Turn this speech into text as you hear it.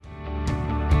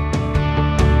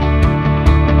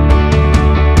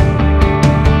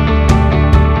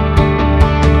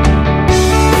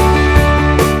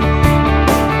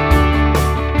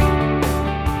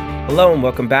Hello and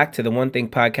welcome back to the One Thing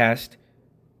Podcast.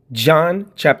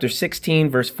 John chapter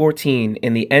 16 verse 14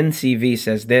 in the NCV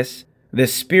says this: "The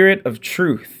Spirit of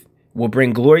truth will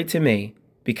bring glory to me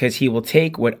because he will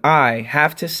take what I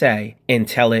have to say and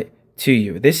tell it to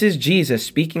you." This is Jesus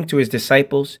speaking to his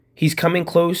disciples. He's coming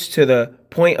close to the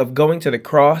point of going to the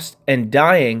cross and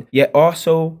dying, yet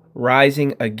also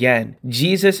rising again.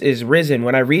 Jesus is risen.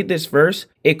 When I read this verse,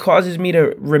 it causes me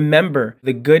to remember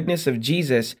the goodness of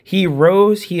Jesus. He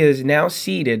rose. He is now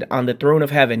seated on the throne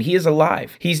of heaven. He is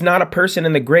alive. He's not a person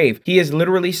in the grave. He is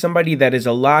literally somebody that is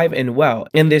alive and well.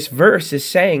 And this verse is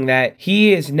saying that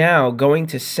he is now going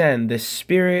to send the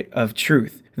Spirit of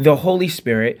truth, the Holy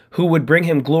Spirit, who would bring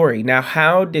him glory. Now,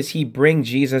 how does he bring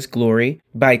Jesus glory?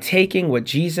 By taking what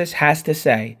Jesus has to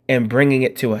say and bringing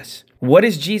it to us. What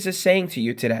is Jesus saying to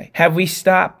you today? Have we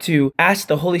stopped to ask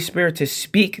the Holy Spirit to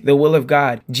speak the will of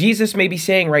God? Jesus may be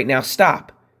saying right now,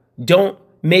 stop. Don't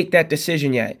make that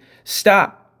decision yet.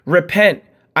 Stop. Repent.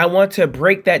 I want to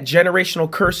break that generational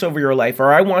curse over your life,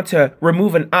 or I want to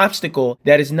remove an obstacle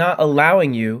that is not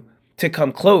allowing you to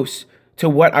come close to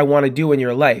what I want to do in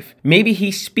your life. Maybe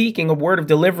he's speaking a word of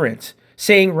deliverance,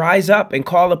 saying, rise up and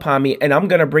call upon me, and I'm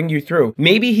going to bring you through.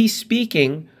 Maybe he's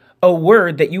speaking a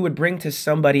word that you would bring to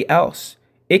somebody else.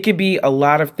 It could be a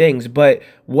lot of things, but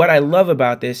what I love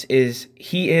about this is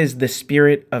he is the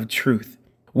Spirit of truth.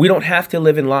 We don't have to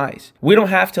live in lies. We don't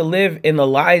have to live in the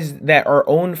lies that our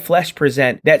own flesh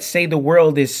present that say the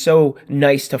world is so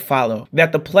nice to follow,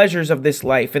 that the pleasures of this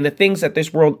life and the things that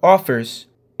this world offers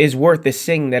is worth the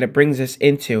sin that it brings us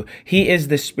into. He is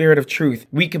the Spirit of truth.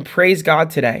 We can praise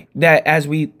God today that as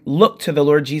we look to the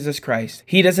Lord Jesus Christ,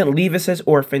 he doesn't leave us as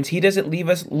orphans. He doesn't leave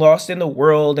us lost in the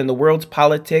world and the world's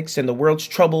politics and the world's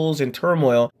troubles and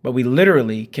turmoil, but we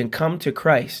literally can come to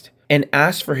Christ and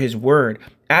ask for his word,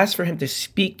 ask for him to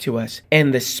speak to us,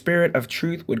 and the Spirit of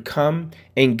truth would come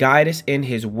and guide us in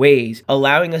his ways,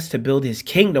 allowing us to build his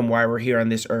kingdom while we're here on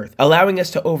this earth, allowing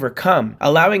us to overcome,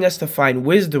 allowing us to find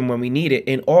wisdom when we need it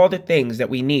in all the things that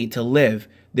we need to live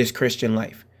this Christian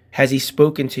life. Has he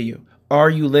spoken to you? Are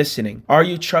you listening? Are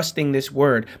you trusting this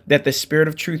word that the Spirit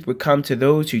of truth would come to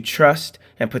those who trust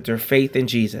and put their faith in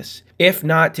Jesus? If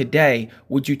not today,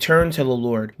 would you turn to the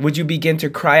Lord? Would you begin to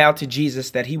cry out to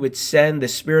Jesus that he would send the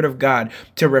Spirit of God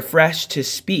to refresh, to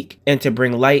speak, and to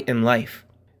bring light and life?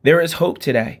 There is hope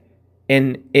today,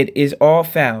 and it is all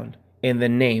found in the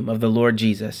name of the Lord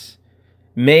Jesus.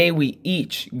 May we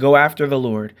each go after the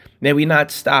Lord. May we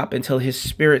not stop until his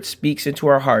Spirit speaks into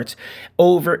our hearts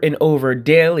over and over,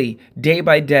 daily, day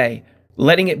by day,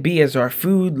 letting it be as our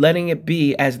food, letting it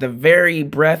be as the very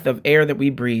breath of air that we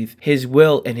breathe, his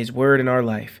will and his word in our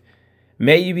life.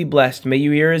 May you be blessed. May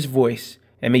you hear his voice,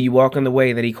 and may you walk in the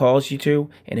way that he calls you to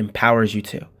and empowers you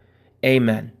to.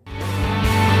 Amen.